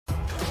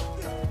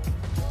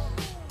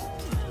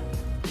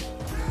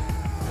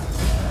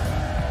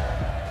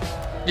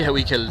Yeah,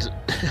 we killed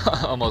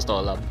almost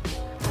all of them.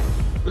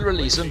 We'll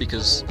release them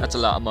because that's a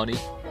lot of money.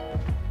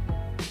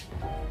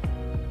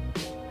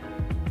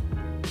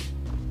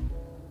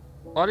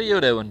 What are you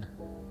doing?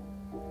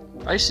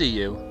 I see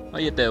you.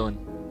 What are you doing?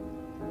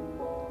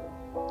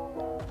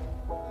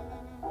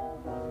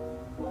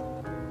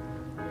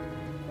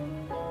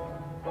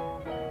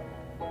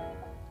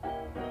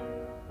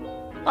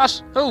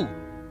 What? Who?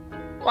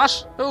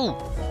 What? Who?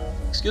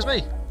 Excuse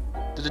me?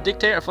 Did the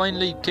dictator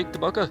finally kick the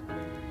bucket?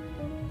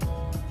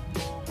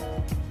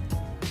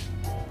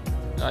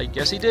 I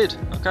guess he did.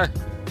 Okay.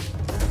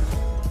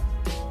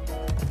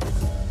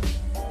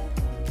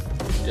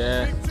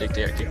 Yeah,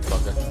 dictator kicked the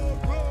bucket.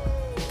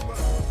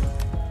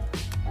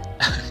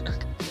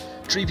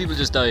 3 people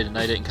just died and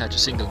I didn't catch a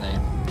single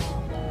name.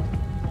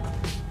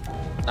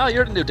 Oh,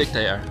 you're the new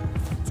dictator.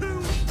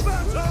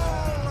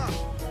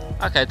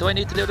 Okay, do I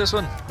need to do this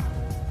one?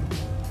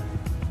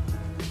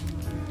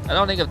 I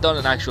don't think I've done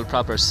an actual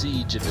proper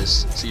siege of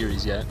this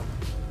series yet.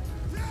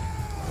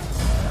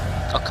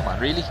 Oh, come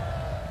on, really?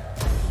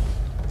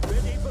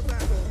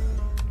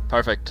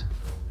 Perfect.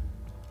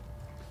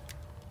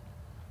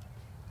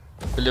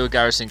 We'll do a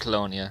garrison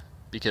Colonia,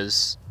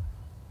 because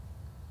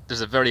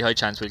there's a very high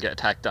chance we'll get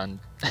attacked on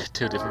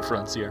 2 different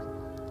fronts here.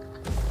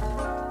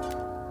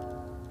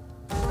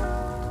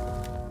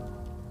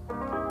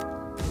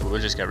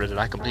 We'll just get rid of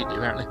that completely,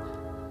 apparently.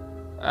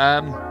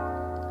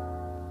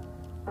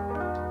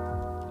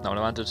 Not what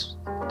I wanted.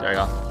 There you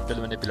go. Build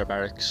a manipular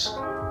barracks.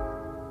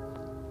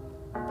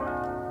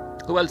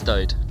 Who else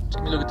died? Just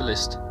give me a look at the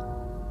list.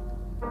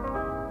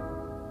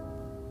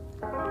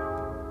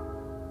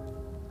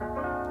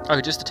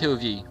 Okay, just the 2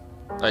 of ye.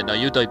 No,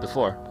 you died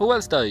before. Who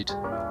else died?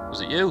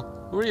 Was it you?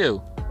 Who are you?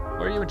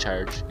 Why are you in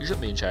charge? You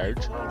shouldn't be in charge.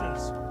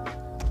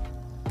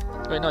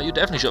 Wait, no, you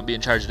definitely shouldn't be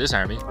in charge of this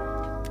army.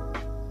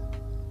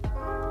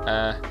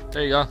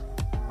 There you go.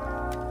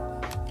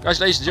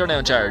 Congratulations, you're now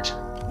in charge.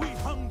 We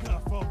hunger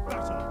for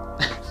battle.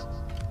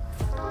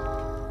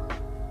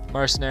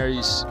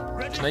 Mercenaries.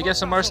 Can I get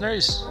some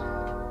mercenaries?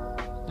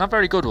 Not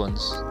very good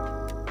ones.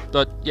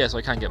 But yes,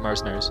 I can get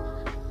mercenaries.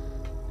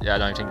 Yeah, I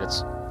don't think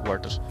that's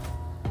worth it.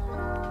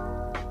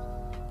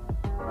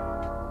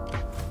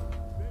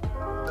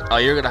 Oh,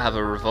 you're gonna have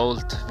a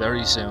revolt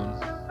very soon.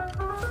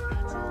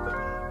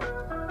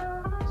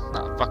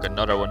 Nah, fuck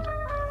another one.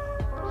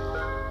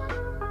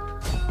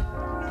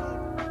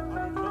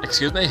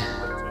 Excuse me?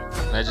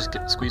 Can I just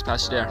squeeze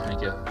past you there?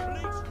 Thank you.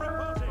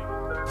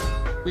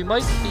 We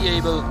might be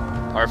able...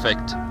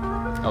 Perfect.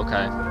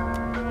 Okay.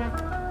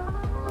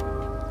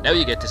 Now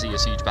you get to see a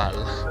siege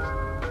battle.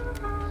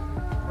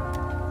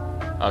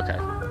 Okay,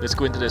 let's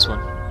go into this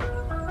one.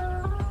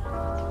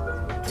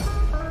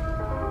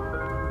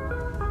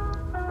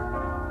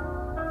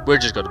 We're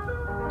just gonna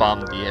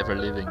bomb the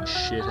ever-living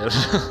shit out of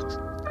it.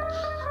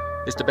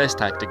 It's the best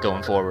tactic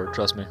going forward,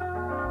 trust me.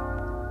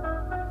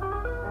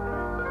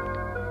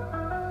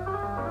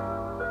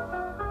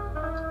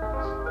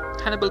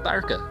 Hannibal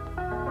Barca.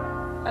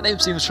 That name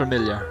seems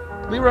familiar.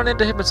 Did we run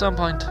into him at some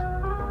point?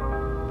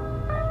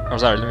 Oh,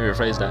 sorry, let me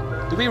rephrase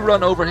that. Did we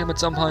run over him at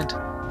some point?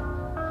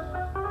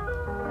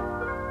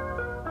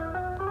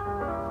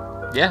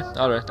 Yeah,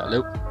 alright,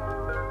 that'll do.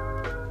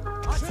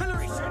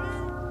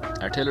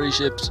 Artillery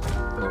ships,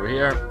 come over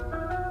here.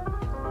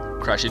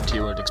 Crash into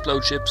you and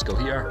explode ships, go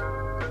here.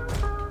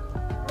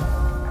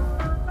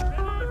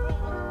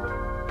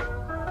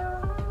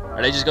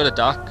 Are they just going to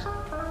dock?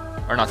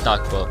 Or not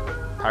dock, but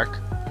park,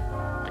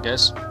 I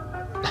guess.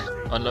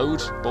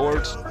 Unload,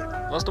 board,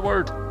 what's the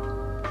word?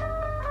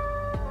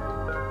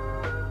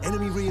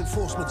 Enemy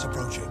reinforcements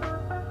approaching.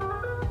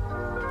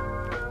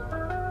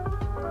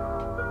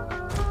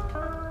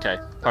 Okay,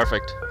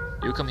 perfect.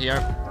 You come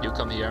here, you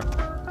come here.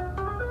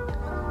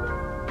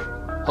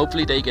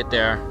 Hopefully they get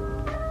there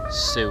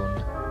soon.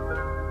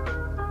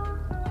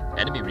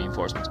 Enemy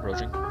reinforcements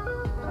approaching.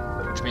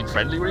 Which mean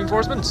friendly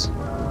reinforcements?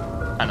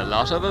 And a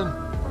lot of them.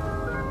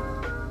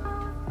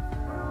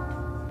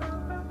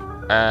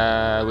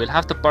 We'll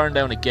have to burn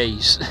down a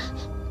gate.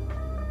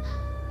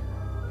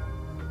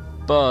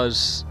 But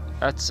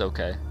that's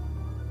okay.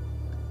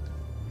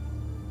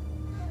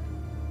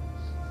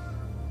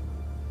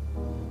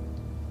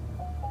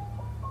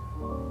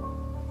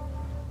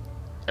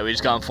 Yeah, we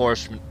just got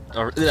enforcement,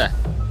 or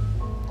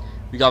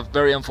we got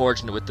very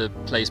unfortunate with the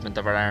placement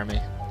of our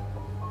army.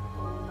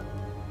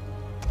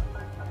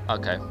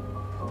 Okay.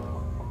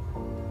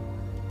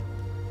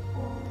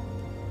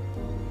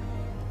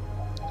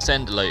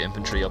 Send the light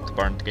infantry up to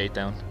burn the gate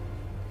down.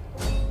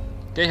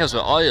 Gatehouse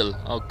with oil.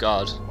 Oh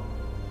god.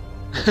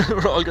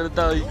 We're all gonna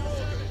die.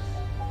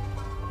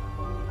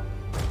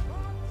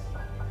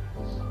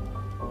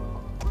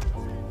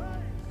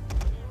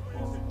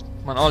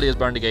 Come on, all you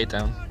burn the gate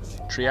down.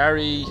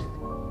 Triari.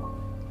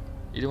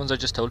 You the ones I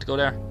just told to go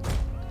there?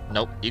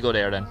 Nope, you go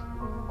there then.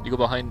 You go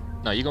behind.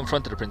 No, you go in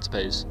front of the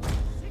Principes.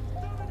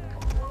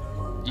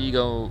 You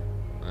go.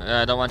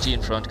 I don't want you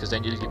in front because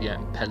then you'll get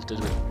getting pelted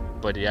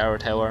by the Hour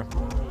Tower.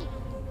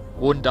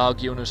 One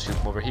dog unit, shoot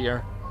them over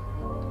here.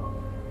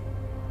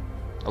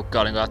 Oh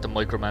god, I'm gonna have to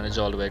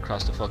micromanage all the way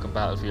across the fucking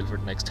battlefield for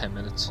the next 10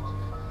 minutes.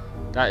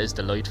 That is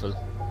delightful.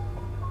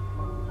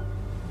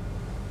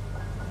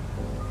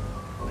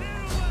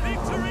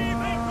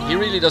 He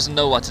really doesn't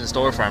know what's in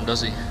store for him,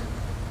 does he?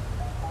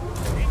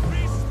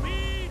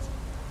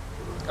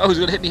 Oh, he's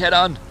gonna hit me head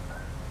on.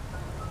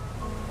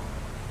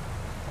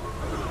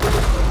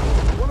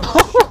 One of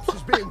our ships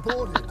is being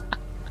boarded.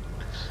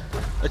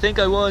 I think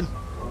I won.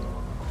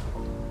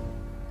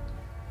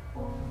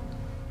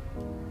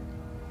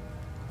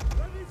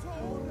 Ready for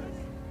orders.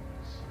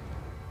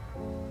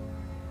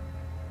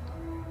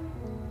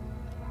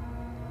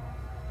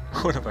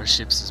 One of our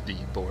ships is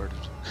being boarded.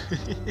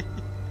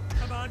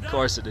 Of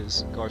course it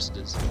is. Of course it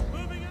is.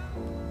 Moving out.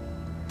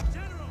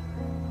 General.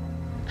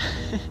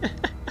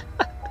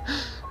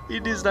 He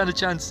didn't stand a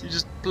chance. He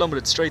just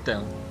plummeted straight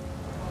down.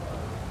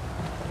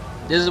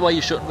 This is why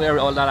you shouldn't wear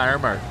all that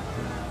armor.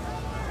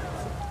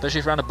 Especially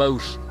if you're on a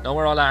boat. Don't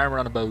wear all that armor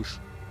on a boat.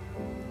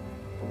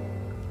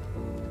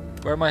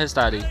 Where am I, his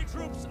daddy?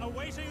 Troops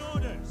awaiting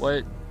orders.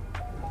 Why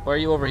are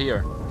you over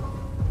here?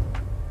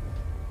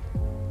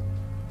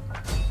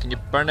 Can you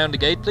burn down the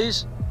gate,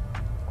 please?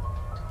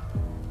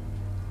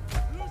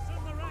 Loosen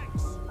the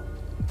ranks.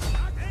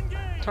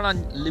 Engage. Turn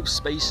on loose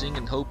spacing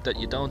and hope that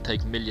you don't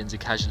take millions of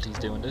casualties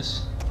doing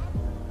this.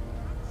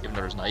 Even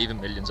though there's not even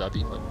millions of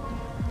you, but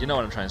you know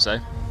what I'm trying to say.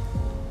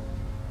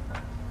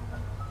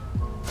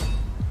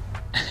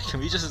 Can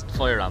we just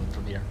fire on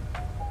from here?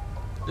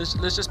 Let's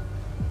just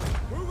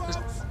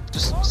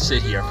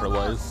sit here for a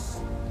while.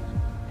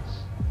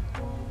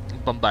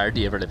 Bombard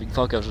the ever-living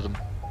fuck out of them.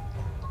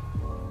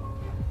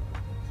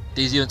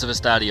 These units of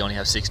Hastati only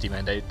have 60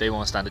 men. They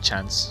won't stand a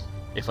chance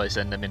if I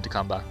send them into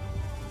combat.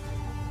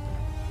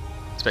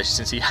 Especially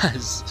since he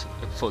has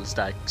full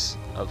stacks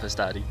of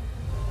Hastati.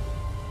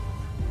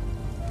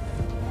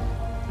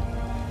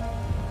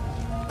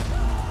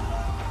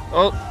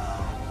 Oh!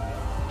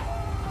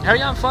 How are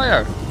you on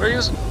fire? We're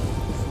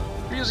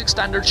using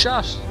standard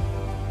shot.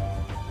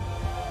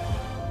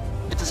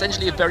 It's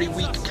essentially a very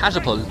weak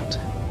catapult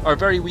or a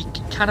very weak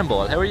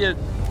cannonball. How are you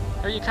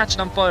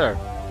catching on fire?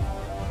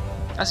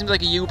 That seems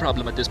like a you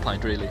problem at this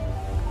point, really.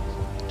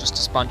 Just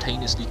to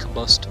spontaneously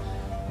combust.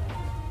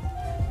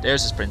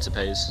 There's his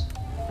Principes.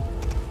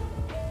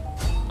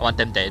 I want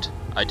them dead.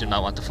 I do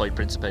not want to fight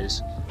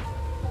Principes.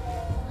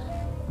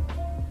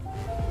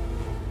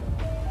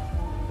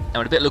 And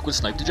with a bit of luck, we'll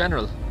snipe the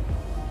general.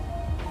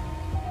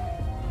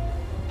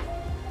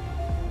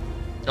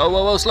 Oh,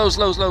 whoa, whoa, slow,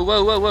 slow, slow.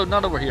 Whoa, whoa, whoa,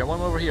 not over here.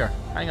 One over here.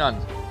 Hang on.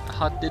 A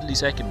hot diddly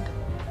second.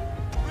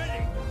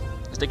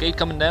 Is the gate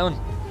coming down?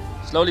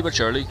 Slowly but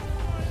surely.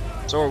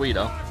 So are we,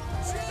 though.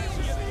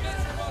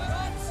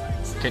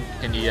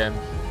 Can you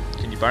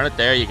burn it?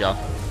 There you go.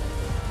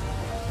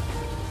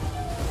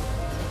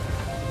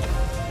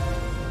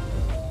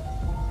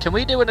 Can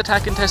we do an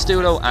attack in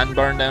Testudo and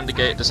burn down the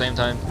gate at the same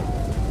time?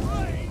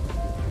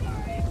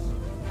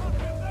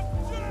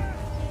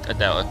 I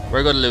doubt it.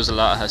 We're going to lose a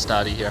lot of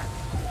Hastati here.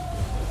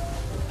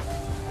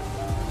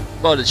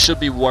 But it should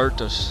be worth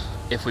it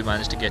if we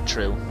manage to get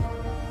through.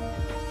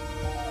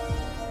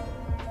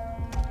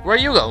 Where are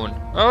you going?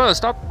 Oh,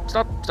 stop,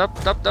 stop, stop,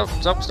 stop, stop,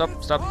 stop,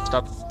 stop, stop,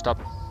 stop, stop.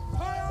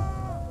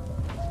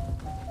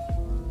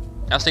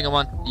 Last thing I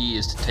want E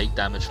is to take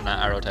damage from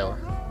that arrow tower.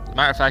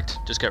 Matter of fact,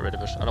 just get rid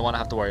of it. I don't want to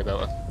have to worry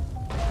about it.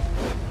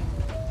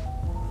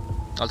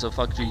 Also,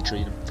 fuck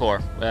G3, 4.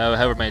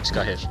 However many just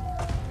got hit.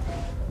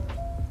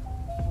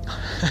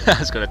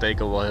 That's gonna take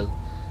a while.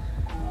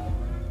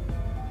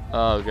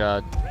 Oh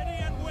god.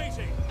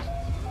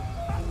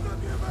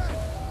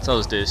 So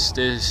is this.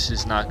 This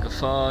is not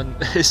fun.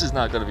 This is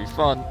not gonna be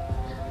fun.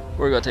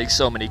 We're gonna take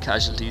so many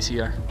casualties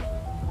here.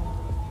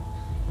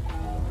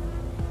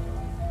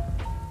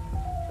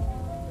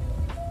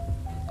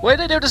 Why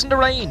did I do this in the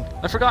rain?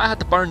 I forgot I had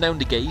to burn down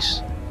the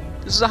gate.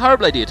 This is a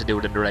horrible idea to do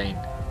it in the rain.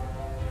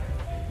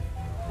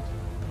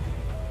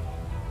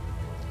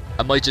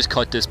 I might just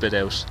cut this bit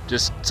out,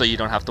 just so you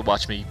don't have to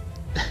watch me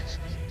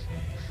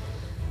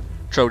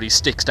throw these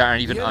sticks that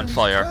aren't even on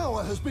fire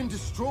Tower has been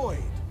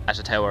destroyed. at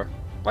a tower.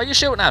 What are you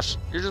shooting at?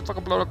 You're just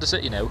fucking blowing up the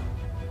city now.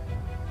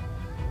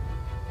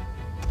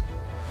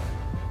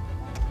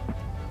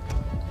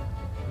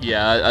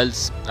 Yeah,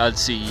 I'll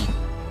see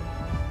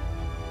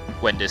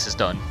when this is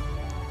done,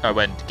 or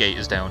when the gate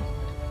is down.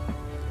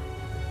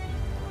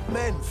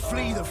 Men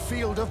flee the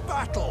field of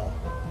battle.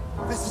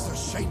 This is a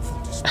shameful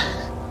display.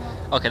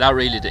 Okay, that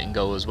really didn't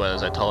go as well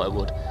as I thought it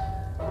would.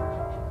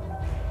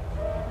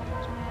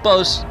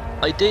 But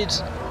I did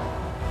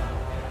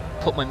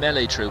put my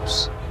melee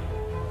troops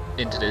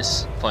into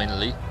this,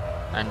 finally,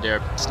 and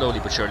they're slowly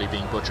but surely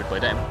being butchered by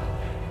them.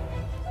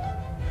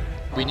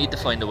 We need to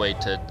find a way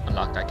to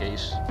unlock that gate,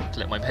 to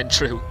let my men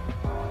through.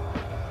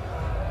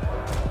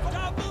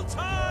 Double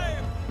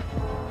time.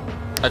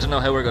 I don't know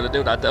how we're going to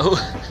do that though.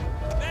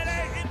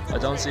 I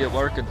don't see it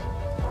working.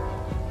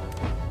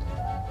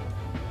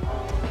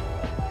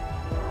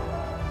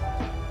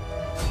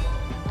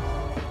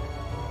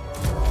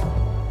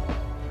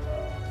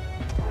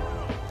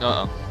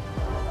 Uh-oh.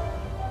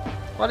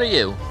 What are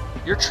you?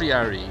 You're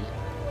Triari.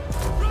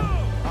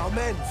 Our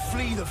men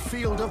flee the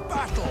field of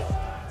battle.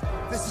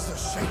 This is a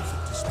shameful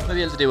display. Might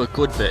be able to do a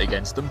good bit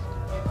against them.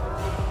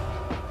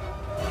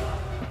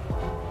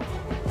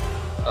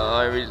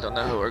 I really don't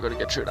know how we're going to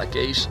get through that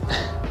gate.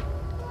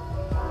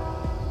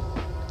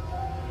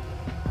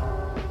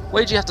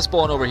 Why'd you have to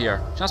spawn over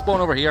here? Should I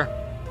spawn over here?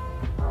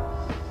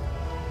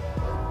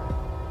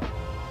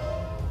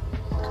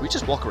 Can we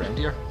just walk around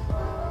here?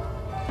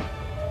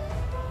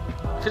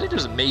 I feel like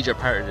there's a major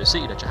part of the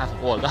city that you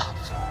haven't walled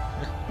off.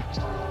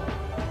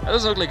 That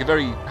doesn't look like a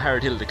very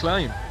hard hill to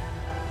climb.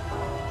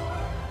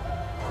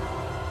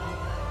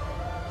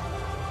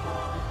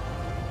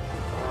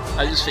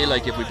 I just feel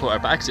like if we put our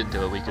backs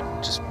into it, we could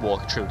just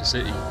walk through the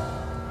city.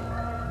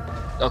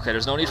 Okay,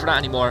 there's no need for that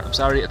anymore. I'm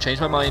sorry, I've changed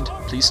my mind.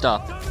 Please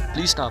stop.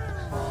 Please stop.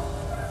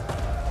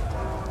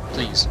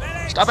 Please.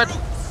 Stop it!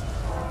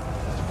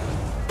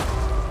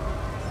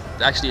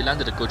 Actually, you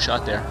landed a good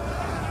shot there.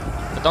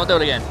 But don't do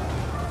it again.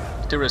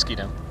 It's too risky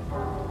now.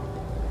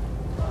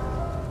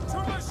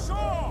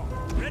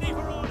 Ready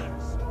for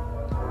orders.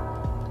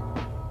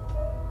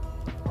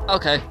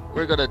 Okay,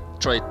 we're gonna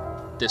try it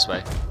this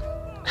way.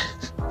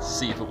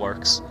 See if it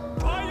works.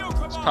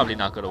 It's probably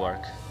not going to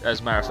work.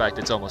 As a matter of fact,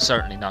 it's almost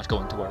certainly not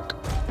going to work.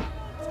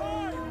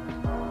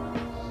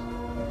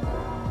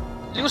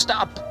 You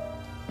stop!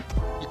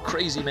 You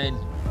crazy men.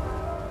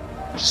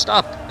 Just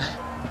stop!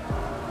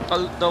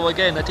 Although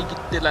again, I think he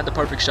did land a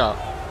perfect shot.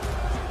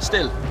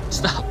 Still,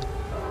 stop!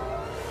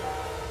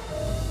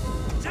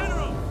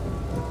 General.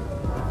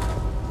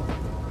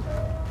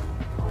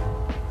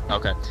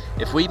 Okay,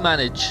 if we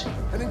manage...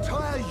 An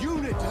entire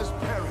unit has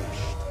perished.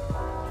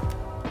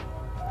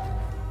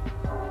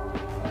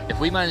 If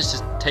we manage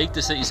to take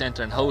the city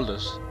centre and hold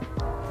it,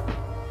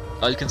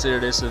 I'll consider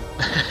this a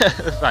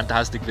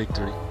fantastic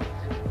victory.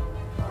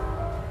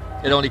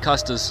 It only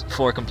cost us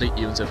 4 complete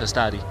units of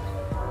Hastati.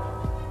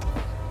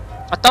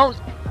 Don't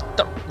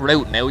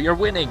rout now, you're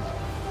winning.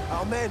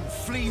 Our men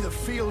flee the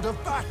field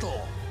of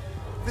battle.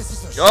 This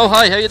is a Oh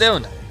hi, how you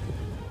doing?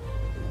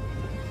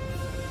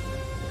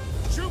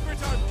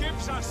 Jupiter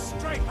gives us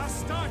strength.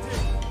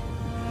 Hastati.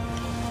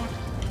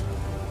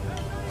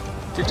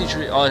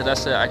 53, oh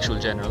that's the actual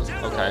general,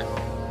 okay.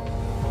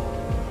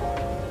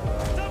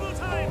 Double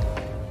time.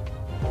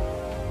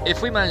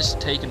 If we manage to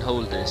take and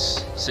hold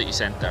this city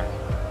centre,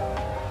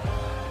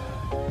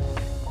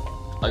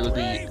 I will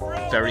be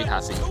very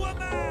happy.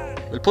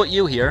 We'll put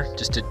you here,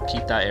 just to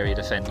keep that area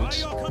defended.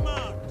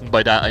 And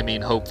by that I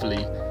mean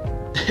hopefully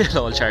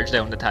they'll all charge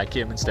down and attack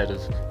him instead of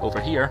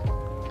over here.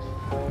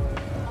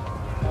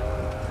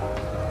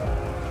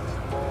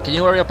 Can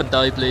you hurry up and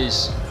die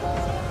please?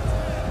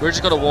 We're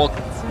just gonna walk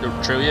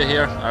through you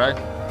here, alright?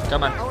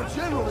 Come on.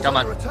 Come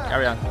on.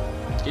 Carry on.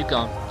 Keep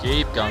going.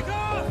 Keep going.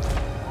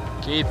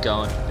 Keep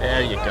going.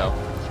 There you go.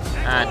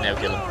 And now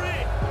kill him.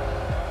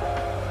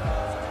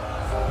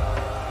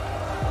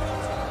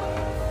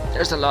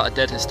 There's a lot of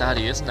dead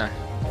Hastati, isn't there?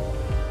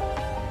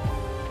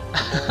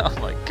 Oh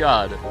my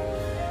god.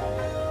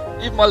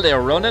 Even while they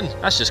were running?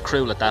 That's just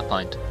cruel at that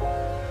point.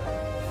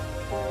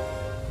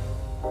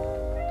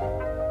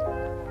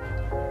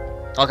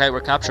 Okay,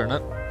 we're capturing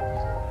it.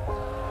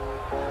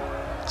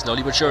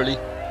 Slowly but surely.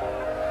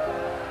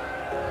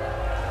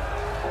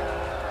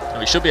 And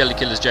we should be able to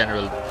kill his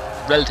general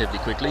relatively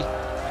quickly.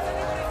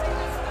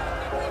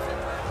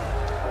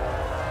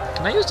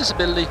 Can I use this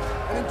ability?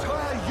 An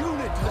entire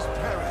unit has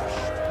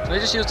perished. Can I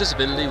just use this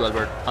ability while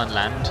we're on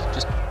land?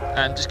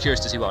 I'm just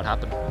curious to see what would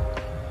happen.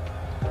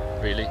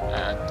 Really,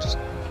 just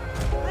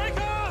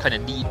kind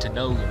of need to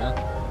know, you know.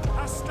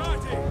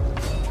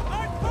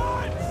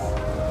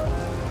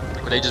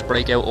 Would they just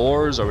break out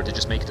ores, or would they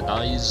just make the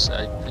noise?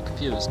 I'm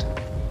confused.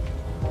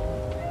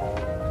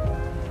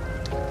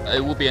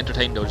 It would be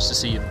entertaining though just to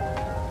see them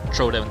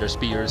throw down their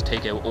spears,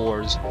 take out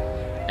oars,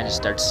 and just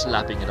start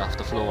slapping it off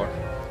the floor,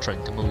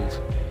 trying to move.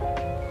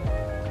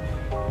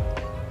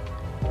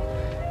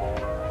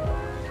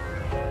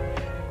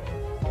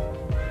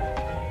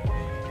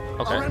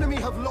 Okay. Our enemy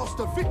have lost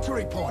a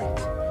victory point.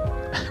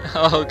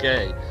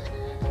 Okay.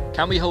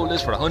 Can we hold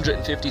this for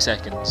 150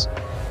 seconds?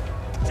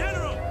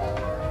 General.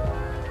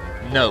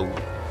 No,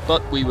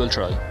 but we will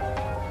try.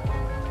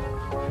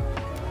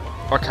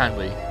 Or can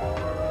we?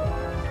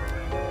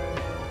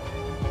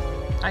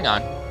 Hang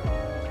on.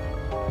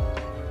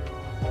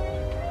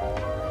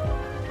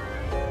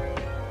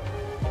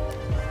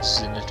 This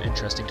is an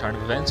interesting turn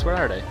of events. Where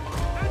are they?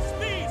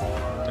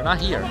 They're not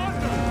here.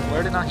 Why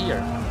are they not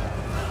here?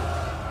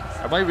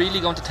 Am I really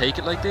going to take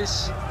it like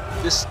this?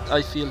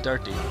 I feel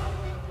dirty.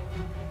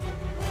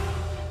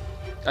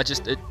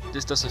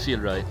 This doesn't feel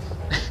right.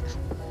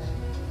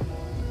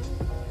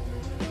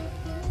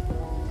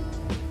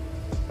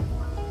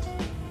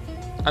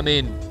 I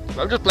mean,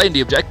 I'm just playing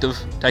the objective,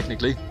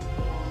 technically.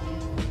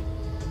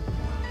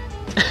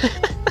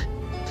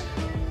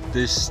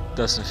 This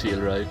doesn't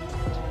feel right.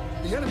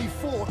 The enemy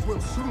fort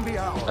will soon be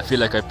ours. I feel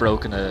like I've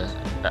broken a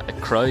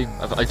crime.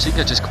 I think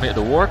I just committed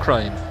a war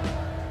crime.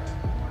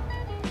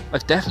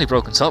 I've definitely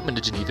broken something in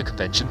the Geneva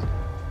Convention.